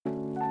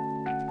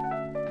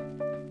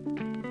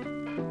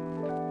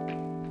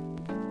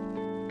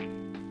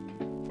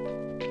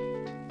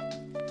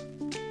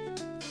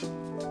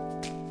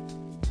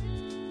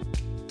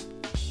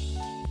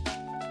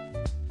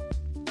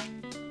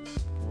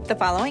The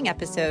following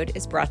episode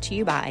is brought to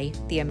you by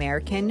the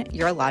American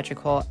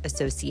Urological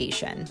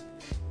Association.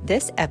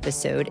 This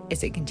episode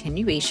is a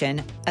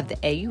continuation of the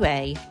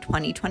AUA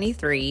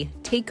 2023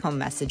 take-home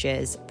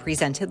messages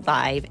presented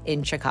live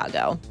in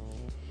Chicago.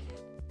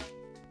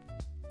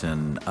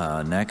 And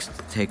next,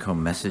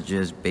 take-home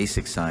messages,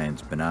 Basic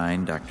Science,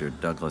 Benign, Dr.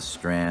 Douglas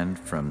Strand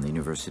from the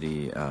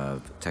University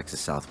of Texas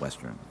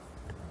Southwestern.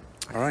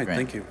 All right, Strand.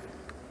 Thank you.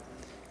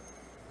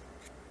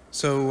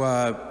 So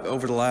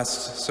over the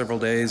last several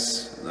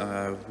days,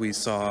 we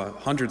saw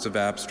hundreds of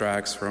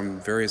abstracts from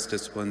various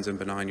disciplines in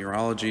benign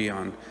urology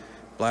on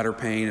bladder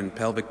pain and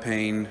pelvic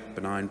pain,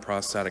 benign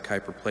prostatic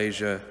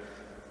hyperplasia,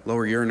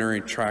 lower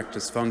urinary tract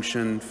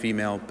dysfunction,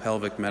 female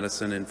pelvic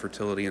medicine,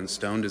 infertility, and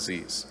stone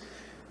disease.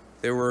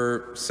 There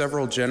were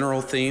several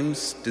general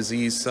themes: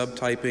 disease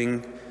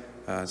subtyping,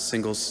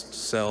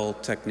 single-cell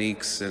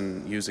techniques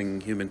and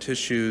using human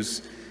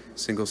tissues,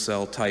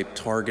 single-cell type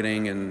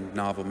targeting, and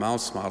novel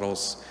mouse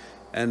models.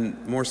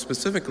 And more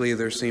specifically,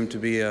 there seemed to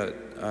be an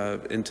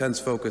intense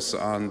focus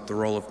on the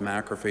role of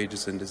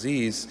macrophages in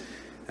disease.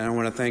 And I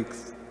want to thank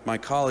my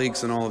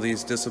colleagues in all of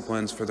these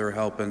disciplines for their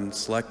help in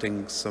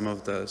selecting some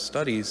of the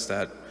studies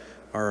that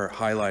are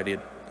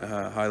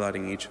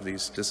highlighting each of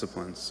these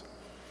disciplines.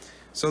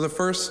 So the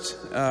first,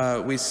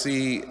 we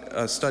see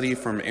a study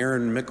from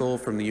Aaron Mickle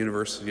from the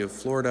University of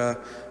Florida,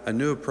 a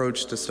new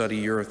approach to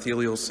study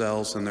urothelial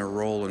cells and their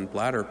role in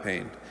bladder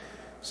pain.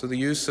 So the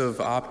use of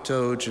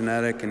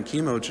optogenetic and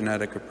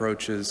chemogenetic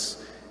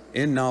approaches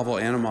in novel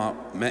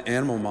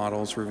animal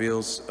models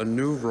reveals a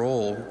new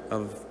role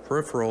of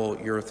peripheral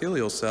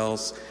urothelial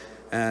cells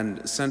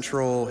and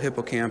central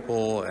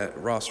hippocampal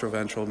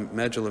rostroventral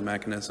medulla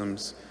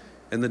mechanisms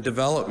in the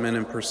development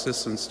and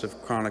persistence of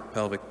chronic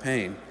pelvic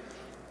pain.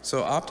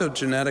 So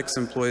optogenetics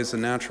employs the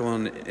natural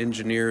and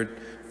engineered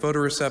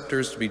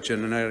photoreceptors to be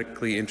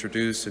genetically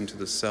introduced into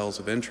the cells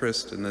of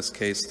interest, in this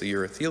case the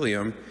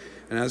urothelium,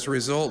 and as a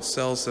result,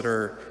 cells that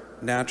are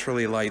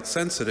naturally light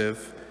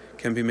sensitive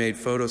can be made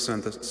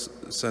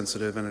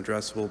photosensitive and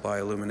addressable by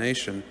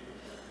illumination.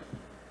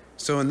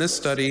 So in this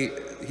study,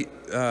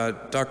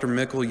 Dr.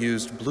 Mickle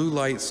used blue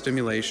light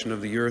stimulation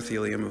of the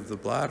urothelium of the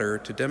bladder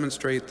to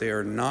demonstrate they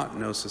are not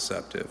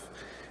nociceptive,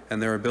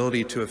 and their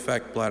ability to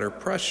affect bladder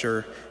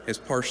pressure is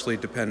partially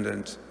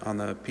dependent on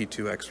the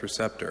P2X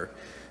receptor.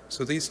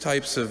 So these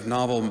types of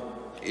novel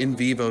in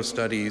vivo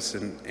studies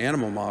in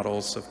animal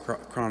models of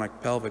chronic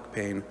pelvic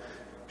pain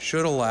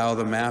should allow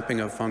the mapping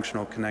of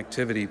functional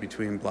connectivity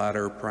between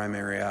bladder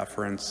primary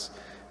afferents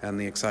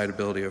and the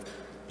excitability of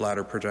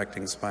bladder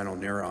projecting spinal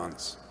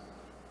neurons.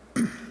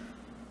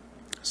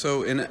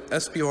 So in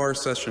SBR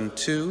session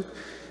 2,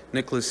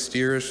 Nicholas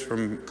Steers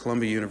from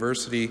Columbia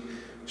University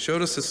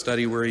showed us a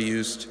study where he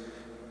used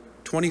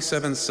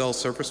 27 cell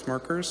surface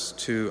markers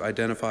to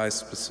identify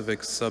specific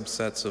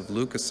subsets of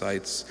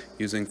leukocytes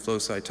using flow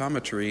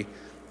cytometry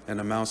and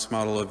a mouse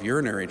model of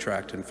urinary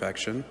tract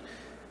infection.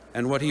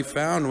 And what he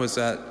found was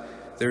that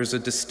there's a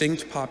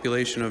distinct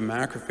population of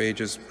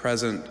macrophages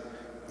present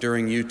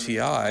during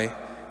UTI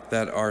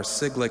that are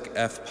cyclic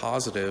F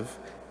positive,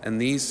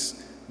 and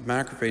these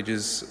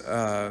macrophages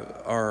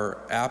are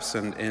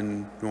absent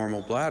in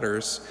normal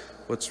bladders.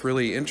 What's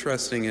really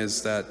interesting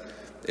is that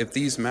if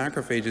these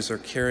macrophages are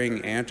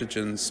carrying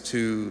antigens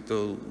to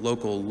the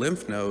local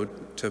lymph node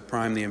to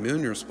prime the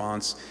immune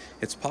response,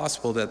 it's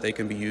possible that they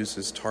can be used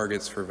as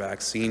targets for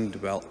vaccine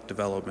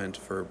development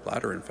for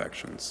bladder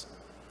infections.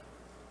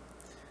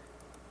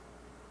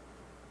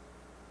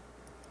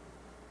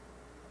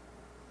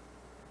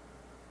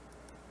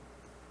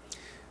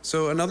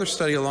 So another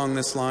study along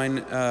this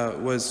line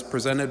was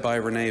presented by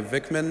Renee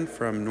Vickman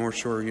from North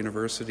Shore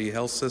University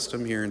Health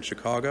System here in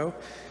Chicago.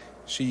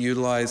 She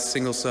utilized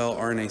single-cell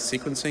RNA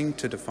sequencing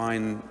to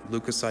define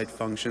leukocyte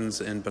functions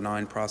in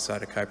benign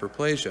prostatic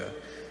hyperplasia.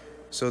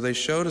 So they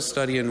showed a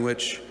study in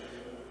which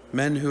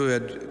men who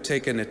had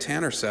taken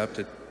etanercept,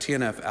 a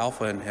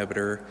TNF-alpha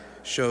inhibitor,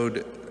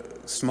 showed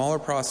smaller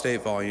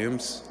prostate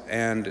volumes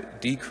and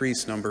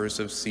decreased numbers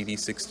of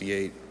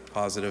CD68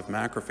 positive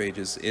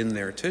macrophages in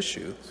their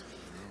tissue.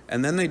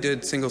 And then they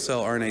did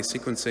single-cell RNA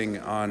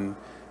sequencing on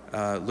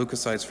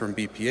leukocytes from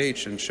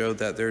BPH and showed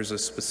that there's a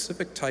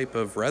specific type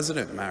of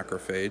resident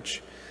macrophage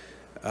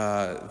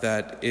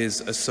that is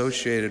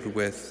associated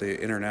with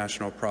the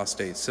International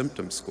Prostate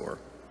Symptom Score.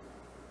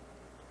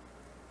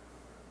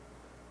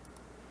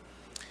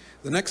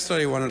 The next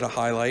study I wanted to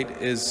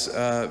highlight is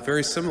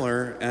very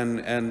similar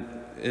and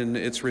in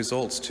its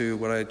results to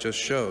what I just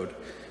showed.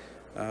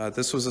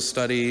 This was a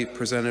study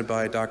presented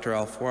by Dr.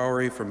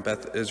 Al-Fawry from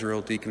Beth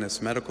Israel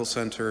Deaconess Medical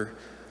Center.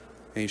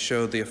 And he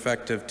showed the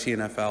effect of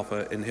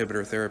TNF-alpha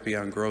inhibitor therapy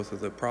on growth of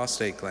the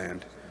prostate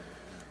gland.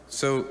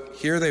 So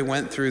here they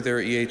went through their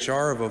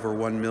EHR of over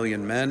 1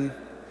 million men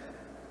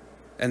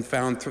and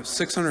found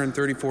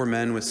 634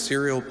 men with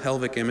serial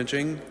pelvic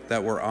imaging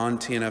that were on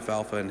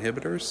TNF-alpha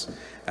inhibitors.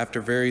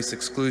 After various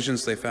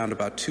exclusions, they found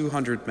about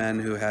 200 men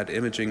who had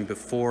imaging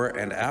before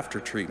and after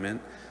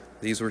treatment.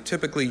 These were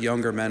typically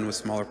younger men with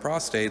smaller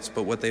prostates,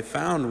 but what they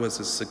found was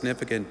a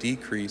significant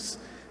decrease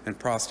in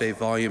prostate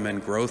volume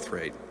and growth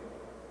rate.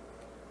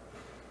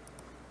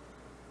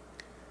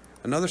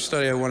 Another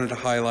study I wanted to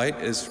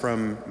highlight is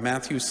from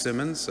Matthew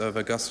Simmons of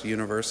Augusta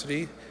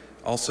University,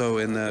 also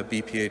in the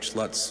BPH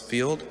LUTS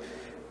field.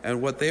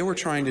 And what they were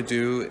trying to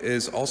do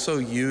is also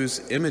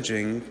use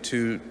imaging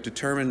to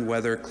determine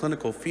whether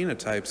clinical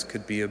phenotypes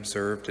could be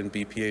observed in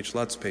BPH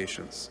LUTS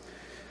patients.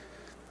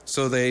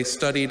 So they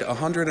studied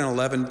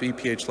 111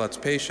 BPH LUTS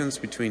patients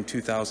between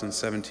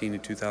 2017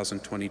 and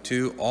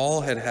 2022.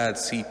 All had had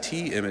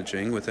CT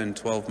imaging within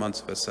 12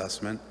 months of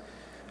assessment.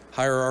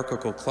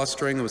 Hierarchical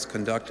clustering was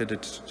conducted to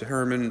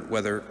determine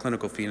whether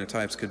clinical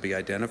phenotypes could be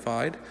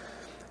identified.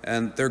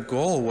 And their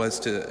goal was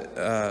to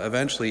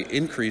eventually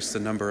increase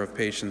the number of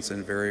patients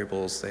and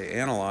variables they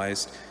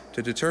analyzed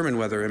to determine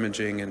whether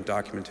imaging and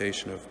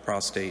documentation of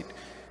prostate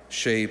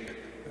shape,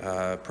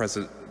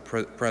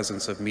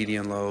 presence of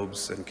median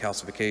lobes and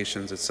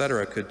calcifications, et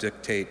cetera, could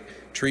dictate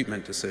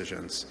treatment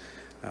decisions.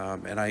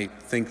 And I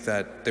think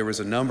that there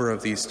was a number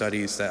of these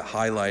studies that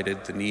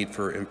highlighted the need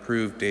for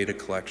improved data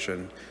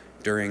collection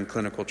during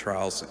clinical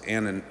trials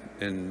and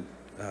in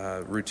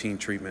routine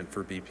treatment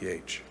for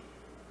BPH.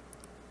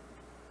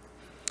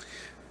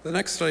 The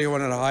next study I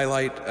wanted to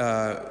highlight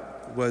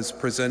was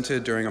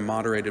presented during a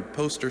moderated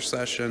poster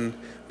session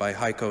by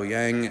Heiko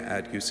Yang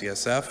at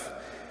UCSF.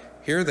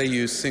 Here they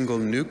used single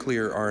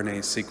nuclear RNA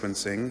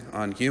sequencing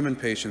on human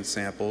patient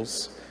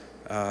samples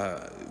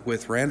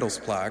with Randall's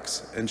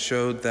plaques and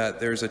showed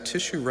that there's a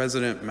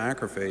tissue-resident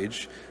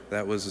macrophage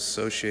that was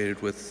associated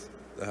with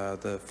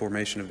the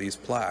formation of these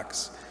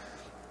plaques.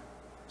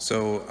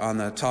 So on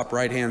the top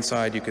right-hand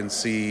side, you can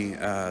see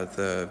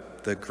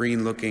the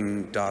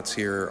green-looking dots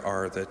here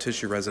are the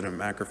tissue-resident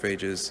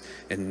macrophages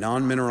in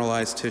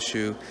non-mineralized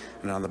tissue,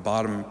 and on the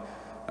bottom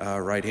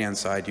right-hand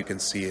side, you can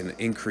see an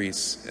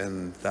increase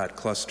in that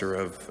cluster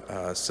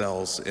of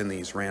cells in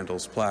these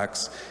Randall's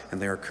plaques,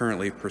 and they are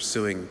currently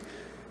pursuing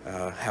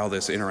how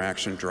this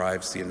interaction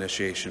drives the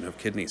initiation of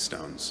kidney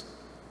stones.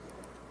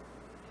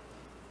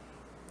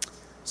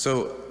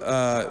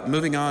 So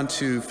moving on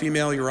to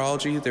female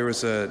urology, there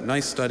was a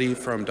nice study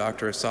from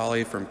Dr.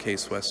 Asali from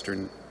Case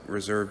Western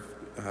Reserve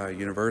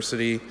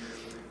University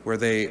where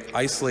they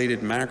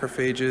isolated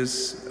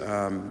macrophages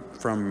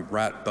from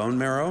rat bone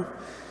marrow.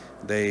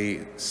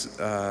 They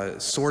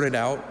sorted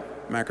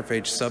out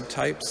macrophage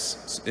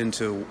subtypes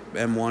into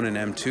M1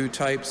 and M2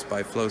 types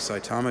by flow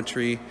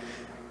cytometry.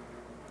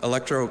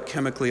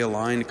 Electrochemically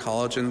aligned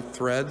collagen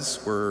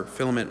threads were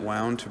filament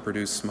wound to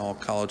produce small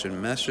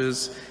collagen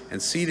meshes and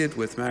seeded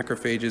with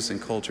macrophages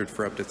and cultured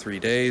for up to 3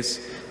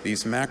 days.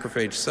 These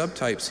macrophage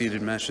subtype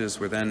seeded meshes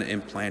were then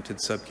implanted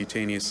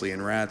subcutaneously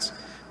in rats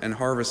and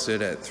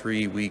harvested at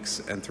 3 weeks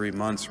and 3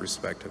 months,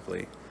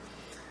 respectively.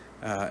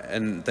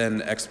 And then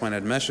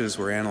explanted meshes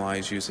were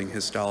analyzed using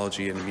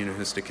histology and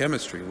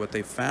immunohistochemistry. What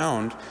they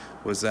found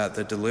was that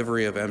the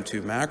delivery of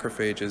M2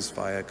 macrophages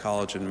via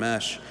collagen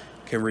mesh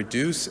can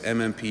reduce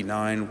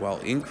MMP9 while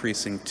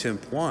increasing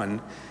TIMP1,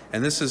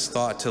 and this is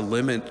thought to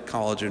limit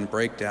collagen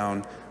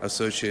breakdown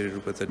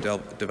associated with the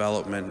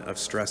development of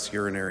stress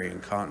urinary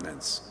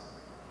incontinence.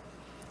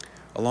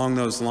 Along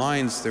those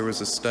lines, there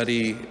was a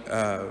study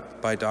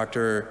by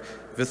Dr.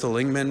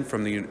 Vithalingman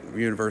from the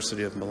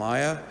University of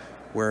Malaya,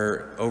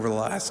 where over the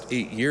last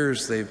 8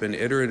 years, they've been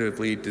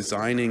iteratively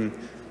designing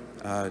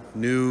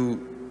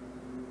new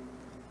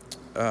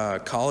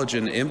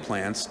collagen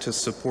implants to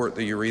support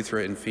the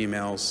urethra in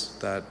females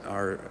that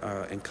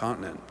are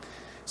incontinent.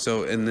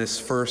 So in this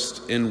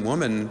first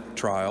in-woman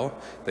trial,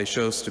 they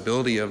show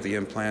stability of the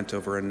implant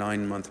over a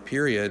 9-month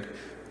period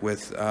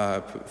with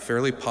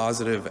fairly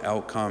positive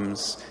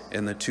outcomes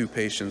in the 2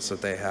 patients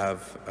that they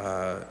have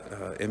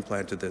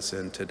implanted this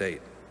in to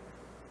date.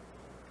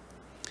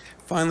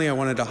 Finally, I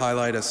wanted to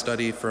highlight a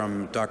study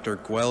from Dr.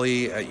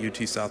 Gwelly at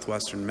UT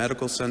Southwestern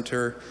Medical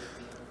Center,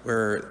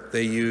 where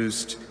they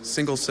used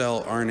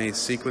single-cell RNA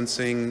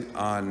sequencing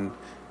on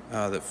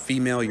the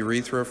female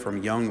urethra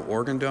from young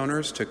organ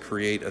donors to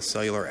create a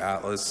cellular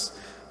atlas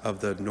of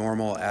the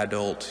normal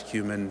adult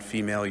human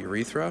female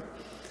urethra.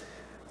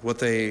 What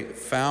they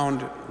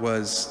found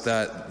was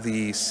that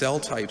the cell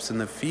types in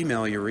the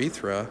female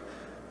urethra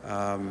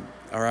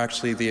are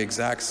actually the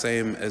exact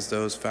same as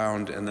those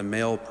found in the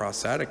male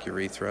prostatic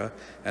urethra,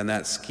 and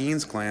that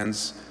Skene's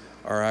glands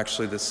are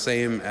actually the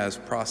same as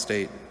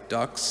prostate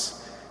ducts.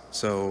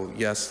 So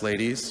yes,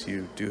 ladies,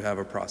 you do have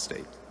a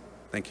prostate.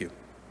 Thank you.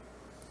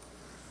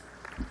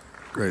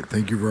 Great.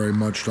 Thank you very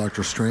much,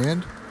 Dr.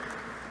 Strand.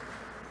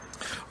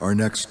 Our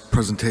next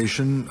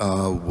presentation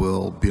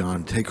will be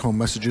on take-home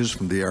messages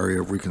from the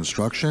area of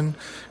Reconstruction.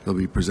 It'll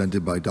be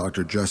presented by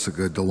Dr.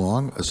 Jessica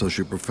DeLong,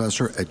 Associate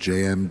Professor at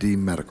JMD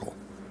Medical.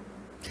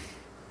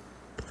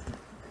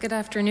 Good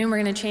afternoon.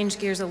 We're going to change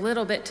gears a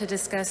little bit to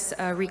discuss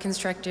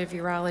reconstructive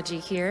urology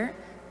here.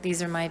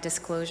 These are my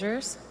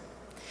disclosures.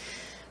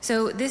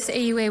 So this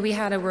AUA, we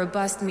had a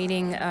robust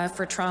meeting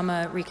for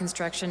trauma,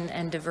 reconstruction,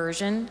 and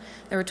diversion.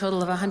 There were a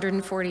total of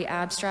 140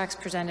 abstracts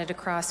presented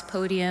across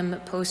podium,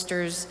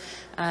 posters,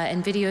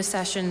 and video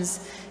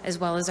sessions, as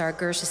well as our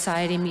GER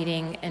Society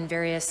meeting and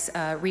various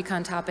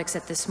recon topics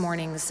at this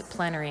morning's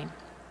plenary.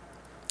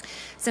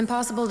 It's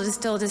impossible to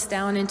distill this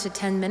down into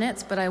 10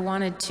 minutes, but I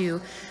wanted to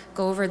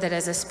go over that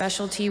as a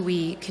specialty.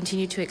 We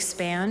continue to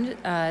expand.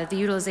 The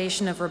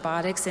utilization of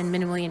robotics and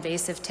minimally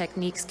invasive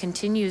techniques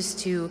continues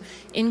to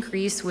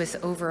increase,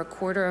 with over a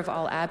quarter of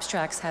all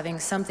abstracts having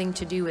something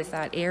to do with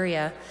that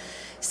area.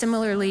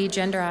 Similarly,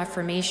 gender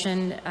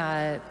affirmation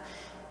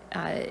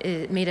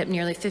it made up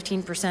nearly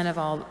 15% of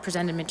all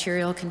presented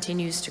material,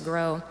 continues to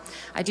grow.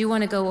 I do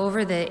want to go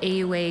over the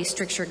AUA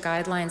stricture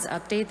guidelines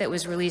update that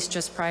was released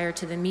just prior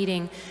to the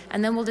meeting,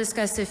 and then we'll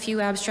discuss a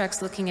few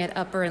abstracts looking at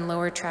upper and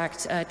lower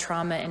tract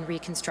trauma and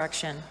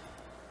reconstruction.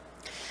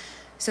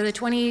 So the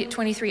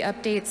 2023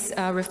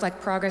 updates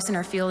reflect progress in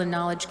our field and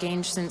knowledge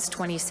gained since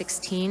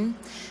 2016.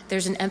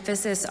 There's an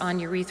emphasis on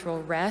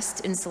urethral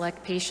rest in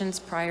select patients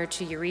prior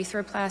to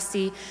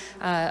urethroplasty,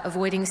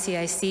 avoiding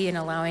CIC and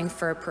allowing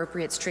for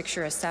appropriate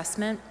stricture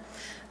assessment.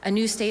 A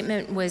new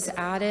statement was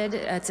added.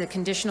 It's a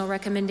conditional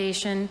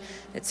recommendation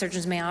that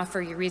surgeons may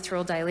offer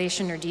urethral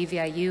dilation or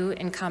DVIU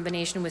in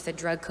combination with a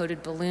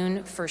drug-coated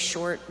balloon for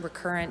short,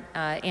 recurrent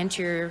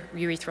anterior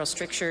urethral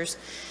strictures.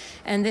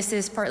 And this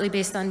is partly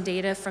based on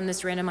data from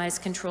this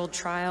randomized controlled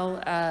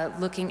trial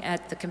looking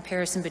at the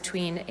comparison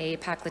between a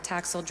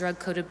paclitaxel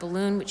drug-coated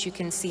balloon, which you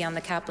can see on the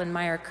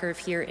Kaplan-Meier curve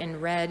here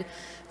in red,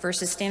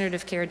 versus standard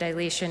of care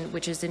dilation,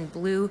 which is in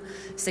blue,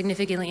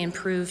 significantly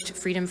improved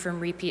freedom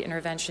from repeat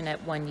intervention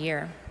at 1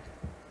 year.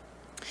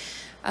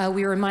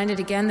 We were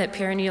reminded again that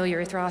perineal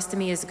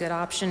urethrostomy is a good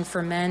option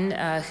for men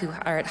who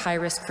are at high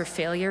risk for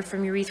failure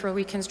from urethral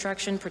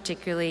reconstruction,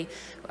 particularly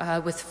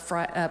with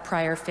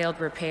prior failed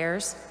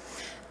repairs.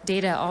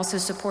 Data also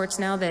supports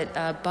now that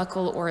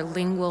buccal or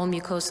lingual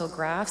mucosal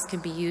grafts can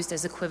be used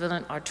as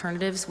equivalent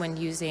alternatives when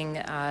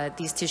using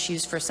these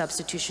tissues for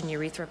substitution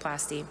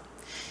urethroplasty.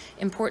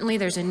 Importantly,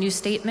 there's a new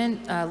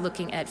statement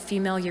looking at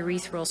female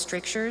urethral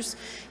strictures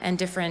and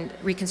different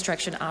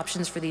reconstruction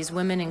options for these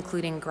women,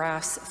 including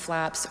grafts,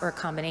 flaps, or a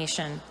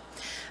combination.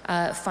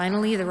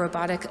 Finally, the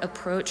robotic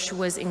approach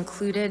was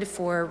included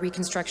for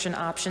reconstruction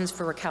options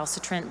for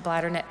recalcitrant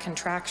bladder neck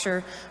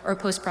contracture or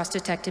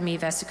post-prostatectomy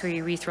vesicular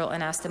urethral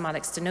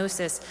anastomotic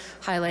stenosis,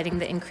 highlighting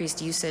the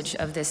increased usage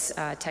of this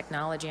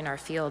technology in our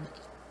field.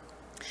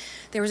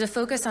 There was a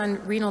focus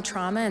on renal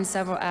trauma and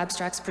several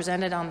abstracts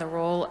presented on the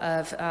role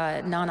of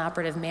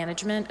non-operative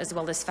management, as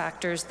well as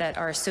factors that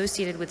are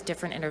associated with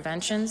different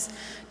interventions.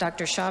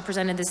 Dr. Shaw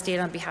presented this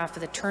data on behalf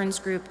of the Terns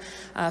group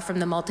from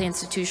the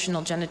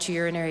multi-institutional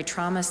genitourinary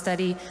trauma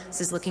study. This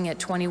is looking at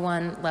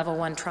 21 level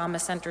 1 trauma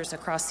centers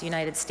across the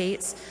United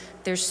States.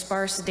 There's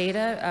sparse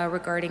data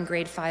regarding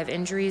grade 5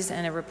 injuries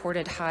and a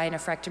reported high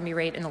nephrectomy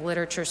rate in the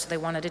literature, so they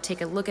wanted to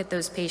take a look at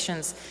those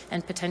patients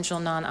and potential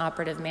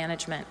non-operative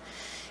management.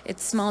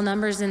 It's small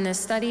numbers in this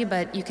study,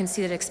 but you can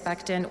see that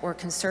expectant or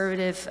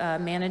conservative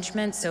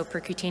management, so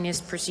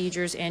percutaneous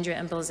procedures,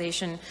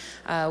 angioembolization,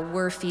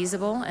 were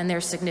feasible, and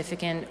there's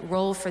significant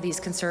role for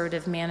these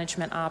conservative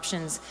management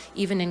options,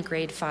 even in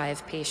grade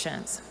 5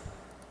 patients.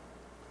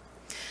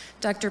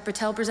 Dr.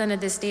 Patel presented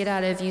this data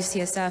out of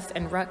UCSF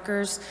and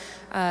Rutgers.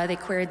 They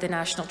queried the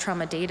National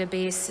Trauma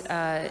Database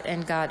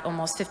and got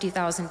almost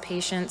 50,000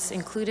 patients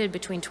included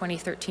between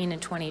 2013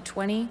 and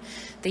 2020.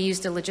 They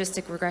used a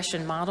logistic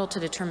regression model to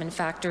determine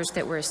factors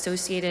that were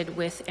associated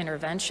with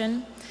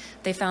intervention.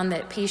 They found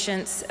that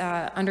patients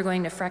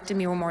undergoing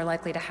nephrectomy were more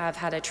likely to have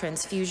had a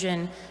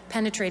transfusion,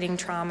 penetrating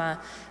trauma,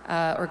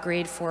 or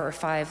grade 4 or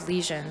 5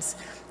 lesions.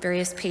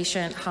 Various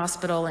patient,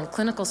 hospital, and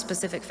clinical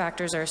specific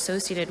factors are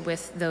associated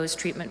with those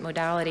treatment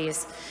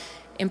modalities.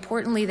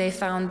 Importantly, they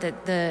found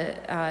that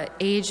the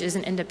age is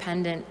an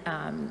independent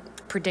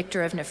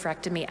predictor of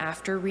nephrectomy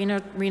after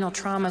renal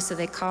trauma, so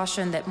they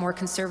caution that more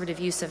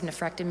conservative use of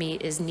nephrectomy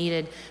is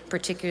needed,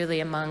 particularly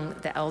among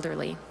the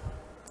elderly.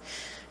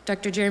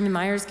 Dr. Jeremy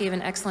Myers gave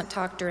an excellent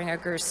talk during our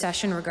GERS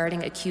session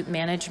regarding acute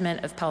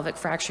management of pelvic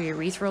fracture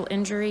urethral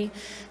injury.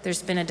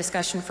 There's been a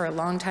discussion for a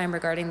long time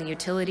regarding the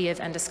utility of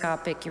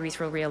endoscopic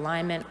urethral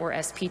realignment, or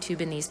SP tube,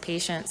 in these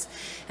patients.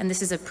 And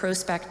this is a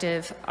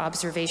prospective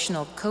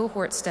observational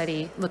cohort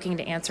study looking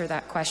to answer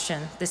that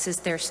question. This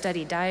is their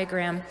study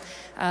diagram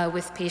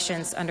with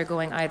patients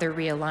undergoing either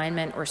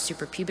realignment or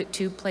suprapubic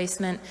tube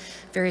placement.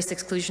 Various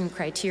exclusion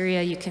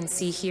criteria you can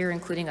see here,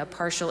 including a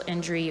partial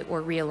injury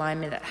or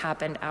realignment that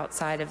happened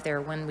outside of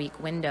their 1-week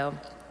window.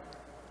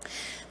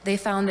 They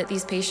found that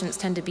these patients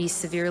tend to be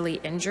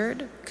severely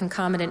injured.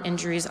 Concomitant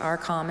injuries are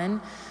common.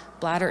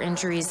 Bladder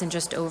injuries in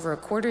just over a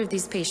quarter of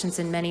these patients,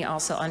 and many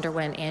also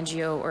underwent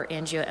angio or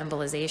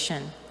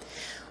angioembolization.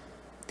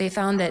 They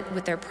found that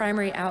with their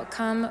primary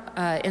outcome,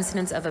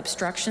 incidence of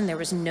obstruction, there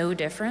was no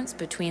difference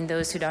between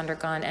those who'd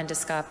undergone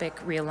endoscopic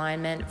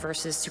realignment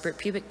versus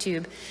suprapubic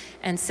tube,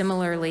 and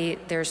similarly,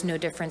 there's no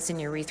difference in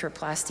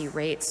urethroplasty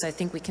rates. So I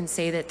think we can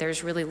say that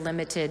there's really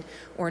limited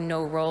or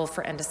no role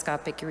for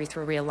endoscopic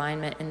urethral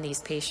realignment in these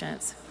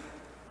patients.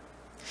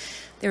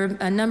 There were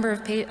a number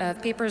of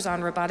papers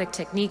on robotic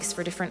techniques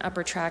for different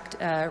upper tract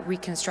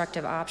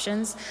reconstructive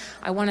options.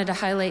 I wanted to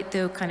highlight,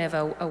 though, kind of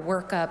a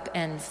workup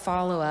and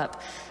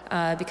follow-up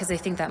because I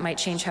think that might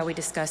change how we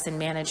discuss and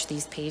manage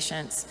these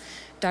patients.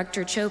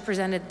 Dr. Cho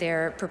presented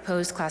their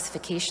proposed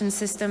classification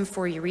system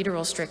for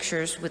ureteral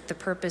strictures with the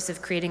purpose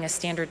of creating a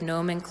standard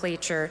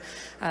nomenclature,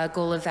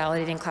 goal of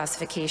validating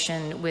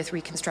classification with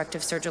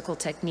reconstructive surgical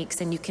techniques.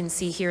 And you can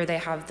see here they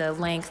have the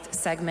length,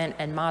 segment,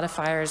 and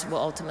modifiers. Will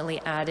ultimately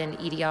add in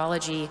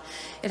etiology.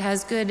 It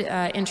has good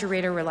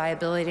inter-rater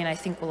reliability, and I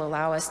think will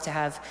allow us to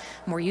have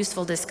more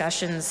useful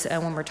discussions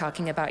when we're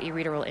talking about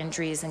ureteral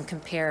injuries and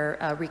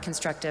compare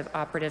reconstructive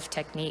operative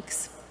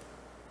techniques.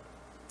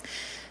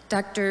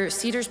 Dr.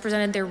 Cedars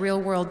presented their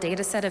real-world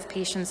data set of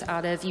patients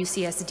out of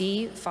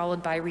UCSD,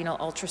 followed by renal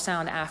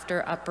ultrasound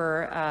after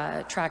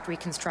upper tract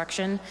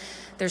reconstruction.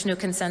 There's no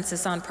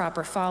consensus on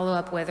proper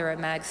follow-up, whether a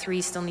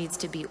MAG-3 still needs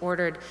to be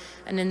ordered.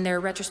 And in their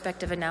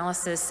retrospective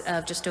analysis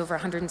of just over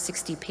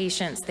 160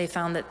 patients, they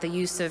found that the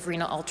use of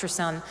renal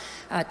ultrasound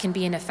can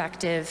be an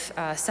effective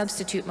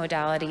substitute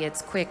modality.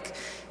 It's quick,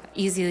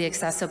 easily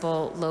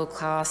accessible, low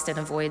cost, and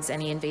avoids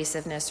any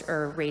invasiveness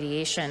or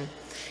radiation.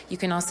 You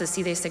can also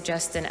see they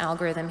suggest an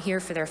algorithm here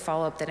for their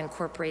follow-up that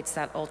incorporates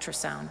that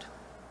ultrasound.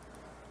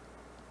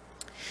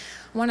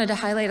 Wanted to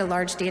highlight a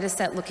large data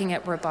set looking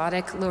at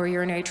robotic lower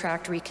urinary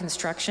tract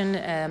reconstruction.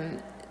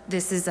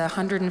 This is a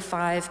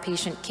 105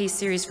 patient case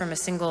series from a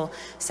single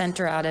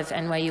center out of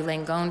NYU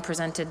Langone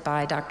presented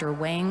by Dr.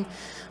 Wang,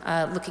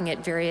 looking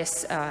at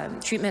various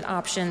treatment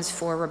options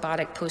for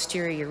robotic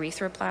posterior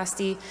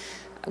urethroplasty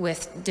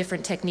with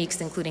different techniques,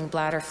 including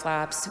bladder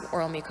flaps,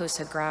 oral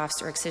mucosa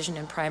grafts, or excision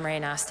and primary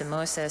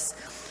anastomosis.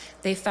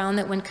 They found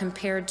that when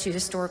compared to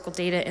historical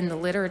data in the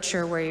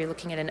literature where you're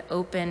looking at an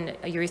open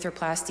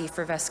urethroplasty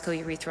for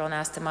vesicourethral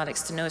anastomotic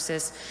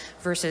stenosis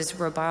versus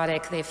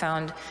robotic, they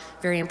found,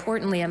 very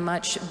importantly, a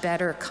much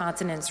better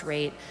continence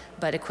rate,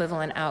 but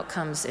equivalent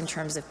outcomes in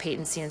terms of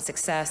patency and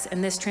success.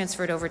 And this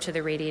transferred over to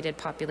the radiated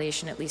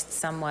population at least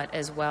somewhat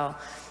as well.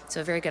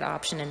 So a very good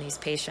option in these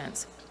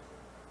patients.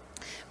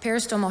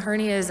 Peristomal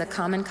hernia is a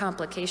common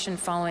complication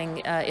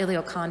following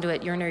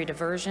ileoconduit urinary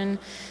diversion.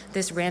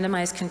 This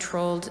randomized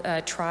controlled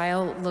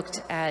trial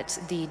looked at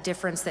the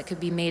difference that could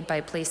be made by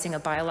placing a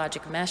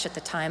biologic mesh at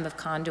the time of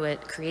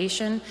conduit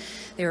creation.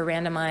 They were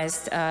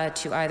randomized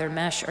to either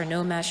mesh or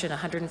no mesh in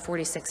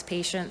 146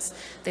 patients.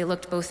 They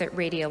looked both at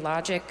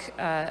radiologic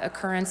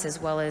occurrence as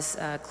well as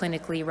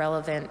clinically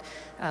relevant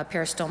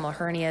peristomal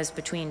hernias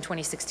between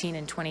 2016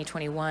 and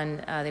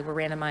 2021. They were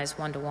randomized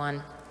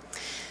 1-to-1.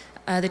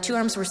 The two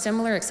arms were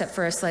similar except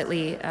for a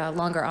slightly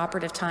longer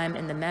operative time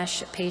in the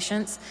mesh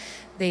patients.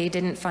 They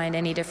didn't find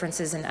any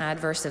differences in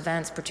adverse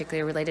events,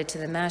 particularly related to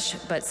the mesh,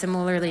 but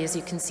similarly, as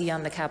you can see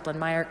on the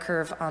Kaplan-Meier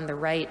curve on the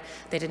right,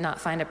 they did not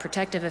find a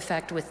protective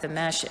effect with the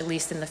mesh, at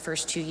least in the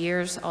first 2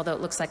 years, although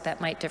it looks like that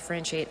might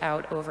differentiate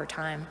out over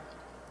time.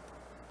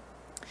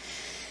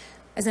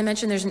 As I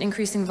mentioned, there's an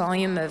increasing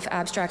volume of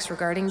abstracts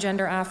regarding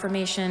gender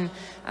affirmation.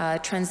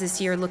 Trends this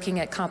year looking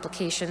at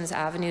complications,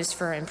 avenues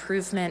for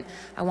improvement.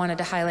 I wanted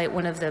to highlight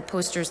one of the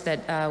posters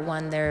that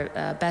won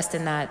their best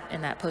in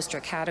that poster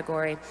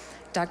category.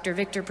 Dr.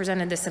 Victor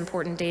presented this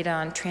important data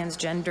on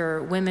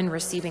transgender women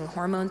receiving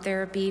hormone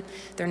therapy.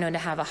 They're known to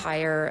have a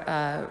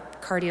higher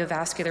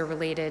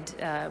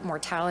cardiovascular-related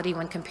mortality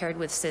when compared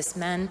with cis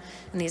men.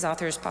 And these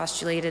authors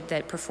postulated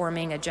that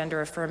performing a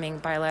gender-affirming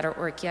bilateral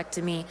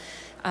orchiectomy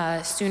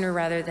sooner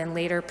rather than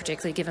later,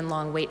 particularly given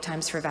long wait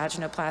times for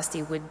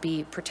vaginoplasty, would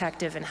be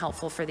protective and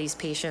helpful for these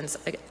patients,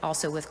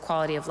 also with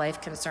quality of life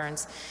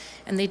concerns.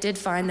 And they did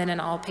find that in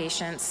all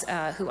patients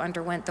who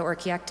underwent the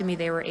orchiectomy,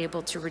 they were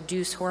able to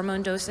reduce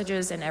hormone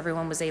dosages, and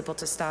everyone was able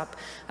to stop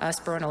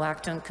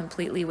spironolactone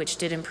completely, which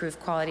did improve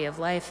quality of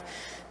life.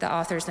 The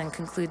authors then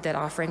conclude that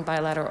offering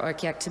bilateral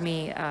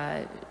orchiectomy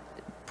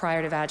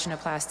prior to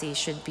vaginoplasty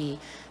should be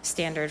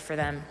standard for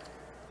them.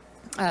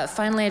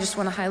 Finally, I just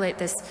want to highlight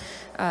this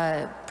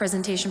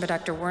presentation by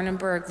Dr.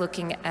 Wernenberg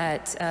looking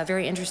at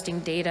very interesting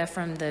data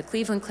from the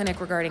Cleveland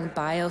Clinic regarding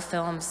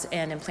biofilms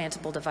and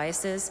implantable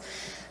devices.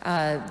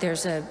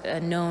 There's a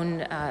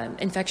known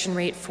infection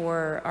rate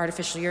for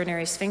artificial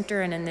urinary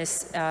sphincter, and in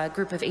this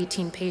group of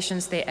 18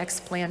 patients, they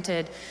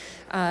explanted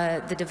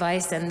the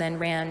device and then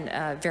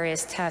ran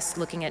various tests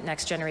looking at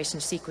next generation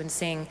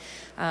sequencing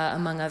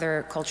among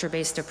other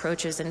culture-based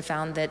approaches, and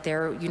found that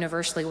there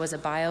universally was a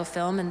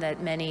biofilm and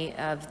that many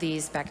of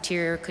these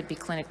bacteria could be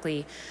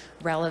clinically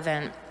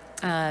relevant.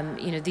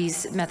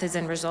 These methods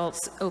and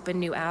results open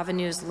new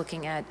avenues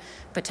looking at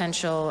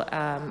potential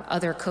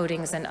other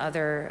coatings and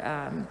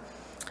other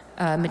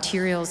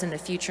materials in the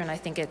future, and I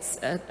think it's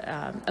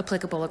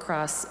applicable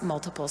across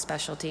multiple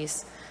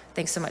specialties.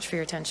 Thanks so much for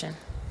your attention.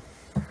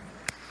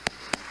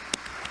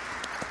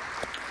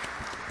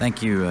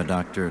 Thank you,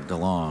 Dr.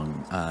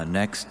 DeLong.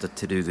 Next,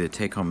 to do the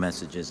take-home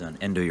messages on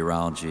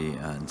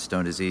endourology and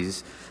stone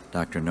disease,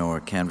 Dr.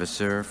 Noah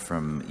Canvasser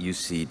from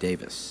UC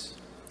Davis.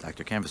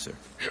 Dr. Canvasser.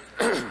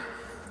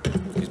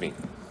 Excuse me.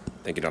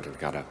 Thank you, Dr.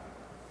 Picata.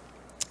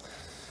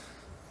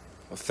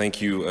 Well,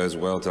 thank you as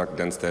well to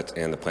Dr. Denstedt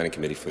and the Planning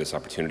Committee for this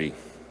opportunity.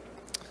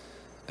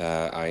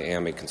 I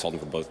am a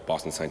consultant for both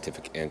Boston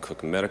Scientific and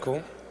Cook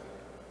Medical.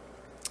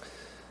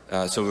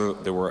 So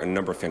there were a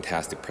number of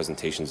fantastic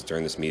presentations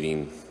during this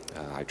meeting.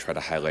 I try to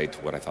highlight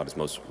what I thought is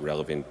most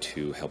relevant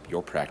to help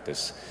your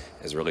practice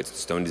as it relates to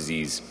stone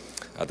disease.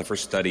 The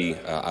first study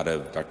out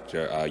of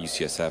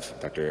UCSF,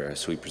 Dr.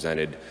 Sui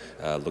presented,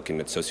 looking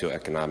at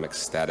socioeconomic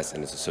status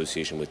and its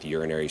association with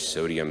urinary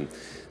sodium.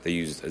 They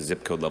used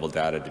zip code level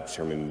data to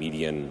determine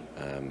median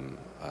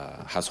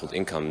household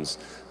incomes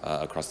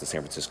across the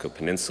San Francisco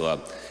Peninsula,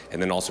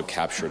 and then also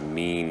captured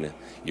mean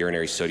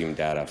urinary sodium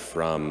data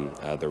from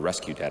the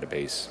rescue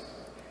database.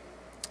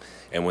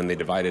 And when they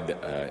divided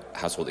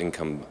household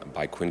income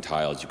by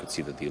quintiles, you could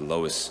see that the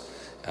lowest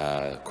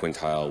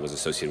quintile was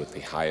associated with the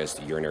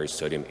highest urinary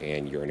sodium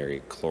and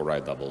urinary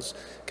chloride levels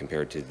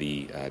compared to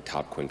the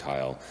top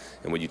quintile.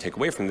 And what you take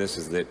away from this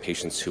is that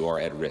patients who are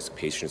at risk,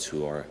 patients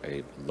who are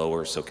a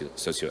lower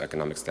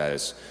socioeconomic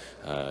status,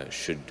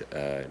 should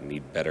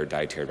need better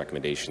dietary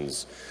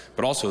recommendations,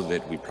 but also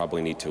that we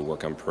probably need to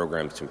work on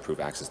programs to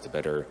improve access to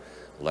better,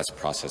 less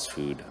processed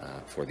food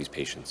for these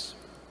patients.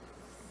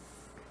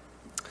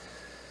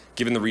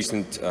 Given the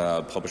recent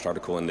published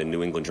article in the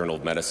New England Journal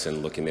of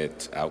Medicine looking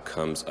at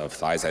outcomes of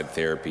thiazide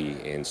therapy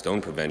and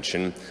stone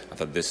prevention, I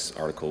thought this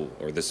article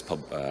or this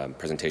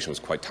presentation was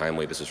quite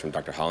timely. This is from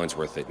Dr.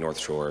 Hollingsworth at North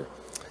Shore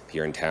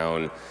here in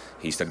town.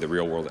 He studied the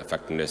real-world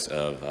effectiveness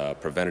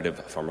of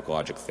preventative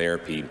pharmacologic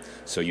therapy.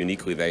 So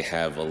uniquely, they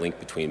have a link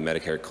between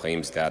Medicare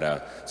claims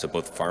data, so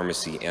both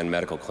pharmacy and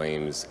medical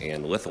claims,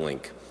 and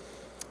Litholink.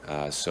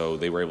 So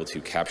they were able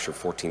to capture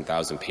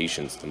 14,000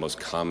 patients. The most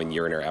common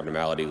urinary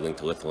abnormality linked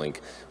to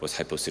Litholink was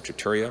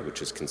hypocitraturia,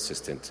 which is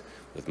consistent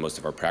with most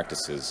of our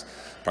practices.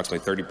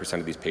 Approximately 30%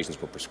 of these patients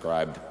were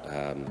prescribed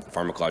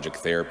pharmacologic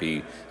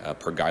therapy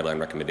per guideline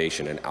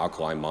recommendation, and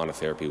alkaline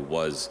monotherapy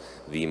was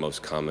the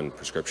most common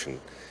prescription.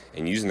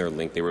 And using their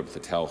link, they were able to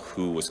tell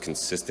who was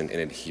consistent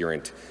and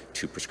adherent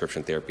to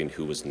prescription therapy and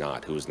who was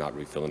not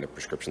refilling their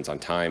prescriptions on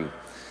time.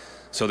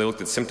 So they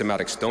looked at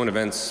symptomatic stone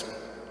events,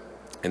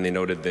 and they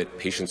noted that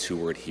patients who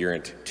were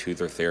adherent to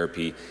their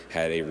therapy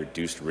had a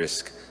reduced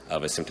risk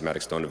of a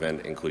symptomatic stone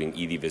event, including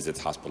ED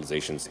visits,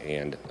 hospitalizations,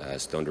 and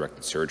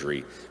stone-directed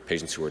surgery.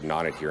 Patients who were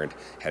non-adherent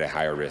had a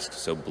higher risk.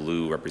 So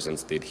blue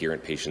represents the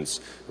adherent patients,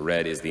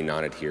 red is the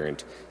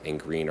non-adherent, and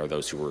green are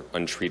those who were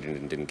untreated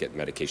and didn't get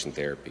medication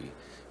therapy.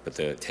 But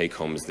the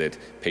take-home is that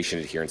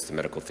patient adherence to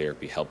medical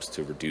therapy helps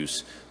to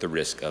reduce the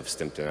risk of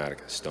symptomatic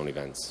stone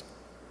events.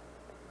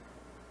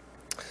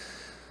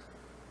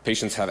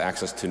 Patients have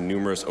access to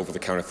numerous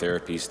over-the-counter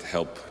therapies to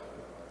help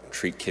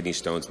treat kidney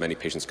stones. Many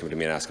patients come to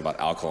me and ask about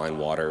alkaline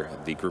water.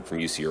 The group from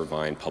UC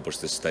Irvine published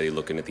this study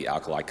looking at the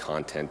alkali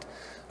content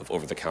of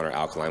over-the-counter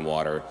alkaline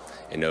water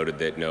and noted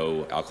that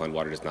no, alkaline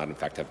water does not in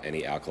fact have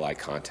any alkali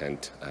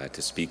content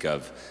to speak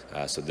of,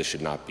 so this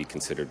should not be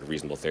considered a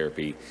reasonable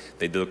therapy.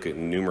 They did look at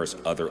numerous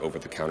other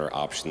over-the-counter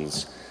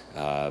options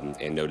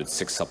and noted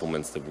 6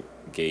 supplements that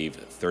gave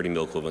 30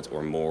 milliequivalents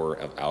or more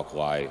of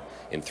alkali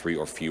in 3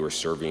 or fewer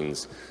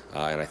servings.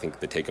 And I think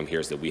the take-home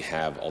here is that we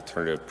have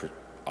alternative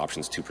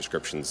options to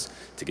prescriptions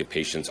to give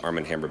patients. Arm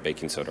 & Hammer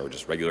baking soda or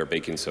just regular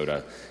baking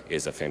soda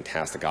is a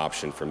fantastic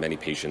option for many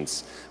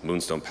patients.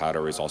 Moonstone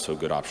powder is also a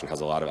good option,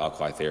 has a lot of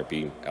alkali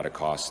therapy at a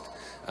cost,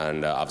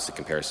 and obviously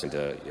comparison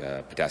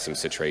to potassium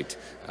citrate,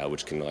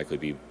 which can likely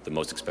be the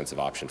most expensive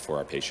option for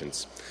our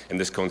patients. And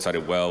this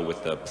coincided well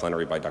with the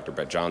plenary by Dr.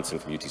 Brett Johnson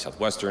from UT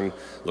Southwestern,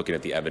 looking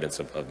at the evidence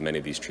of many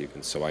of these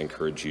treatments. So I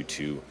encourage you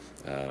to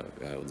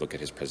look at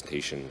his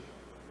presentation.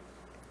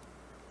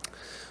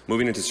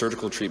 Moving into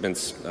surgical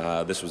treatments,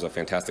 this was a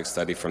fantastic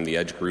study from the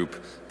EDGE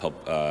group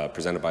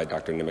presented by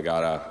Dr.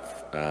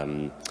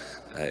 Nimagata.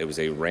 It was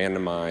a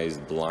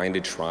randomized,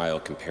 blinded trial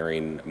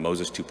comparing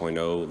Moses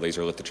 2.0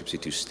 laser lithotripsy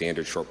to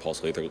standard short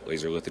pulse laser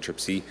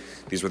lithotripsy.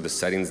 These were the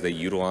settings they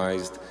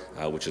utilized,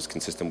 which is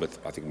consistent with,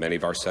 I think, many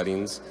of our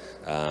settings.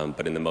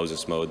 But in the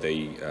Moses mode,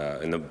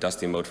 in the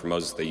Dusty mode for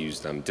Moses, they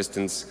used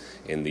distance.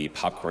 In the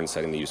popcorn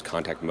setting, they used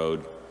contact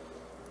mode.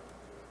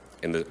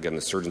 And again, the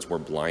surgeons were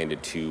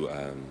blinded to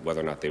whether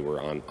or not they were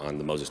on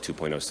the Moses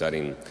 2.0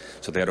 setting.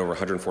 So they had over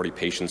 140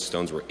 patients.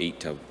 Stones were 8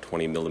 to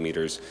 20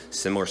 millimeters,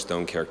 similar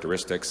stone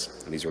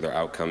characteristics. And these were their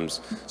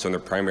outcomes. So in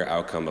their primary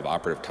outcome of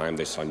operative time,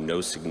 they saw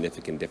no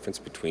significant difference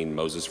between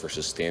Moses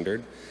versus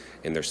standard.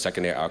 In their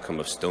secondary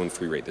outcome of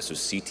stone-free rate, this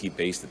was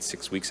CT-based at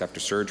 6 weeks after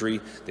surgery.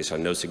 They saw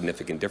no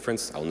significant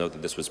difference. I'll note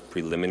that this was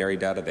preliminary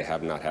data. They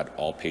have not had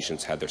all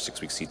patients had their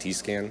 6-week CT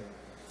scan.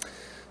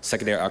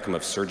 Secondary outcome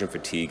of surgeon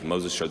fatigue,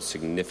 Moses showed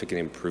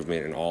significant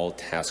improvement in all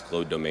task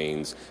load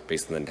domains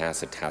based on the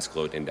NASA task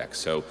load index.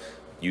 So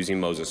using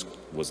Moses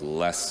was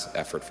less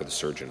effort for the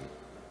surgeon.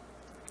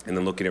 And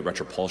then looking at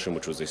retropulsion,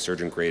 which was a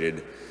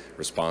surgeon-graded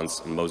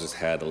response, Moses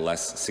had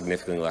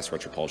significantly less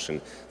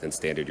retropulsion than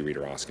standard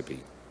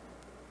ureteroscopy.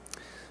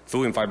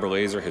 Thulium fiber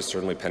laser has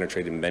certainly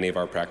penetrated many of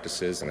our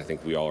practices, and I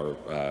think we all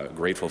are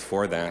grateful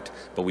for that,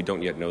 but we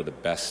don't yet know the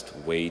best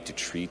way to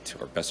treat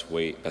or best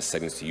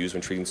settings to use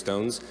when treating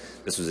stones.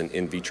 This was an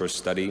in vitro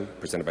study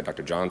presented by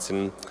Dr.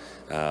 Johnson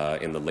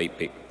in the late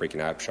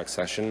breaking abstract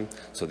session.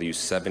 So they used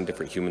 7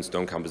 different human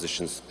stone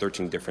compositions,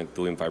 13 different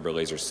thulium fiber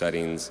laser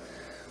settings.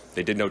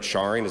 They did note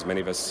charring, as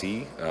many of us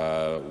see,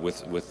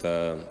 with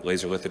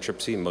laser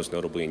lithotripsy, most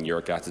notably in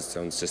uric acid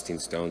stones, cystine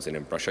stones, and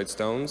in brushite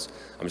stones.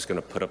 I'm just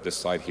going to put up this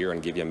slide here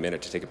and give you a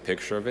minute to take a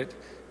picture of it,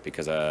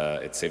 because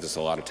it saves us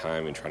a lot of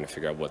time in trying to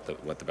figure out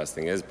what the best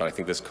thing is. But I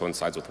think this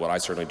coincides with what I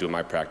certainly do in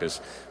my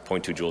practice.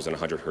 0.2 joules and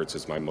 100 hertz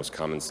is my most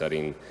common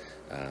setting.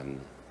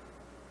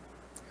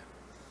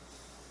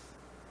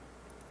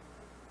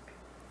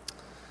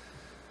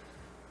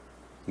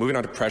 Moving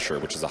on to pressure,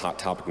 which is a hot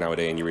topic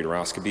nowadays in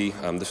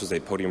ureteroscopy. This was a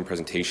podium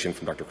presentation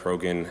from Dr.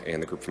 Krogan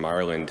and the group from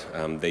Ireland.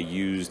 They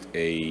used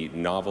a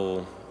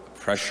novel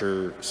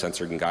pressure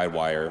sensor and guide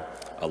wire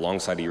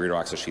alongside a ureteral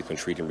access sheath when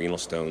treating renal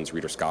stones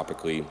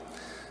ureteroscopically.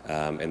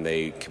 And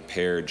they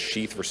compared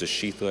sheath versus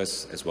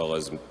sheathless, as well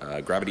as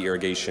gravity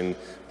irrigation,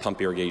 pump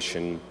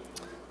irrigation,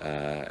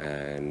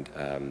 and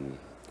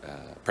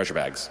pressure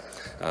bags.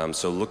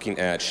 So looking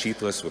at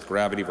sheathless with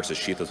gravity versus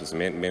sheathless with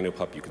manual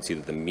pump, you can see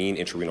that the mean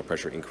intrarenal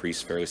pressure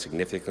increased fairly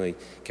significantly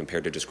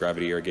compared to just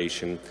gravity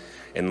irrigation.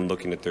 And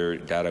looking at their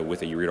data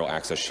with a ureteral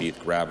access sheath,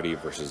 gravity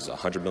versus a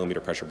 100 millimeter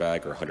pressure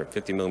bag or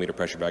 150 millimeter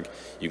pressure bag,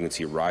 you can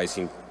see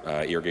rising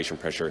irrigation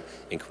pressure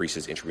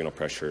increases intrarenal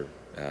pressure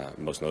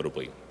most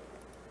notably.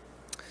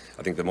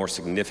 I think the more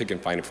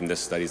significant finding from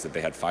this study is that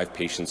they had 5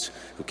 patients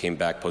who came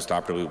back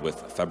postoperatively with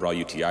febrile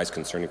UTIs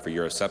concerning for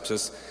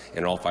urosepsis. And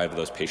in all 5 of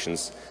those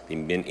patients, the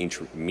mean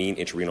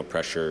intrarenal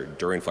pressure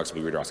during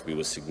flexible ureteroscopy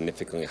was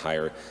significantly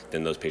higher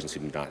than those patients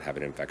who did not have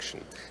an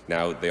infection.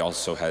 Now, they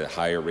also had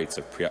higher rates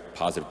of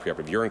positive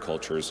preoperative urine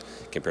cultures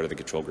compared to the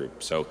control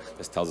group. So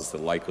this tells us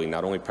that likely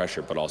not only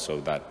pressure, but also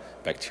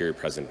that bacteria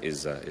present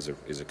is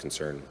a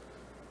concern.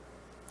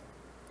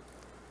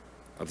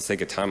 For the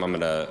sake of time, I'm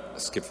going to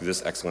skip through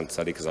this excellent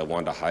study because I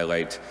wanted to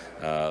highlight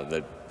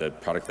the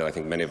product that I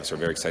think many of us are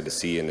very excited to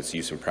see in its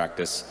use in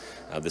practice.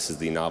 This is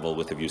the novel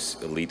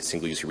LithoVue Elite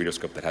single-use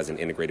ureteroscope that has an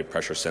integrated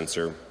pressure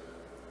sensor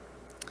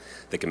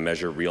that can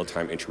measure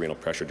real-time intrarenal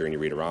pressure during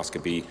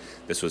ureteroscopy.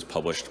 This was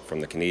published from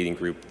the Canadian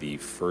group, the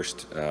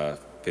first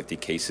 50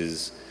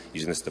 cases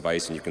using this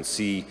device, and you can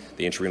see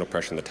the intrarenal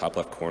pressure in the top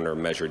left corner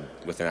measured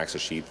with an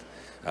access sheath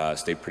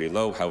stayed pretty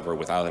low. However,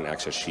 without an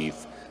access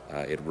sheath,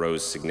 it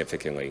rose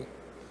significantly.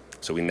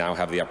 So we now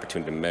have the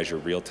opportunity to measure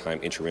real-time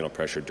intrarenal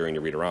pressure during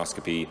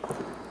ureteroscopy.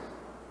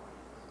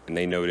 And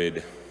they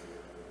noted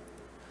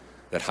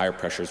that higher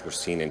pressures were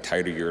seen in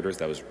tighter ureters.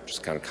 That was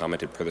just kind of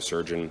commented per the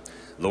surgeon.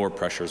 Lower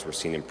pressures were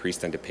seen in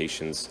pre-stented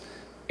patients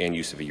and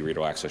use of a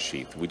ureteral access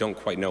sheath. We don't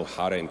quite know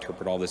how to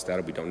interpret all this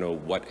data. We don't know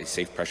what a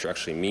safe pressure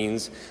actually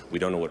means. We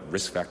don't know what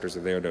risk factors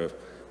are there to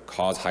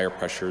cause higher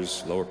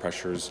pressures, lower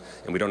pressures,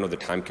 and we don't know the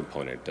time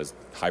component. Does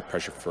high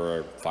pressure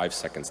for 5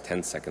 seconds,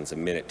 10 seconds, a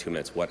minute, 2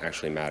 minutes, what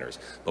actually matters?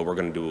 But we're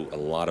going to do a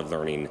lot of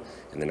learning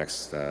in the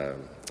next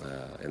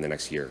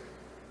year.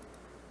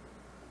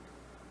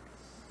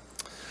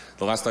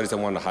 The last studies I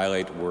wanted to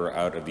highlight were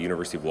out of the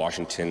University of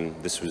Washington.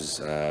 This was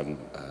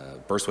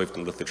burst wave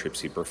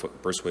lithotripsy,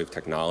 burst wave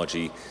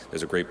technology.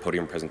 There's a great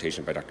podium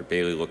presentation by Dr.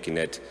 Bailey looking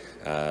at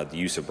the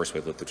use of burst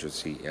wave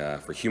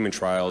lithotripsy for human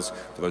trials.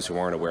 For those who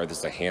aren't aware, this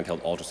is a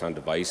handheld ultrasound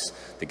device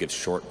that gives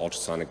short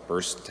ultrasonic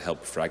bursts to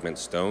help fragment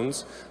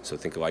stones. So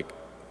think of like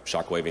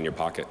shockwave in your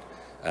pocket.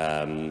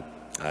 And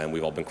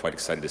we've all been quite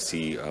excited to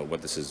see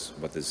what this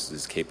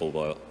is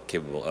capable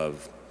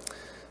of.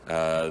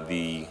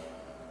 The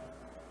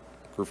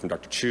group from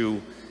Dr.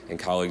 Chu and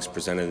colleagues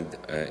presented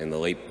in the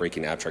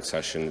late-breaking abstract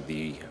session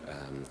the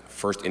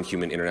first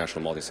in-human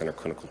international multi-center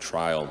clinical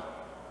trial.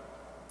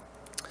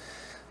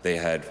 They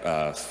had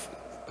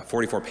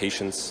 44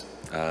 patients.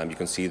 You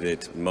can see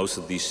that most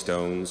of these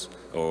stones,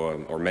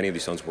 or many of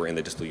these stones, were in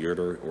the distal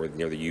ureter or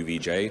near the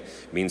UVJ.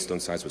 Mean stone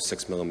size was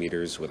 6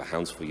 millimeters with a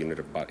Hounsfield unit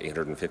of about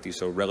 850,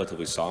 so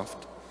relatively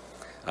soft.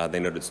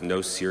 They noted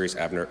no serious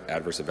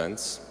adverse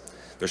events.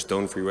 Their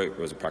stone-free rate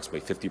was approximately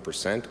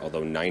 50%,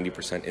 although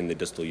 90% in the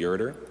distal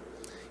ureter.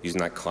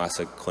 Using that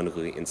classic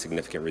clinically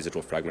insignificant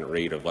residual fragment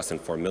rate of less than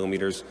 4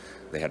 millimeters,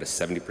 they had a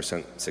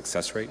 70%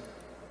 success rate.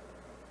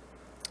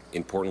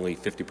 Importantly,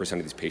 50%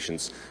 of these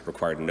patients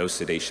required no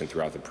sedation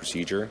throughout the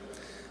procedure.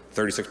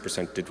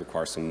 36% did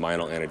require some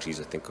minor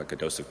analgesia, think like a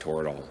dose of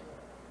Toradol.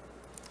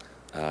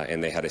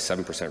 And they had a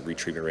 7%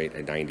 retreatment rate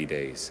at 90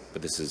 days.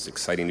 But this is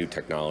exciting new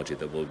technology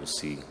that we will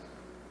see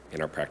in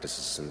our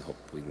practices in the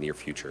hopefully near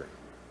future.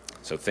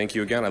 So thank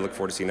you again. I look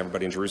forward to seeing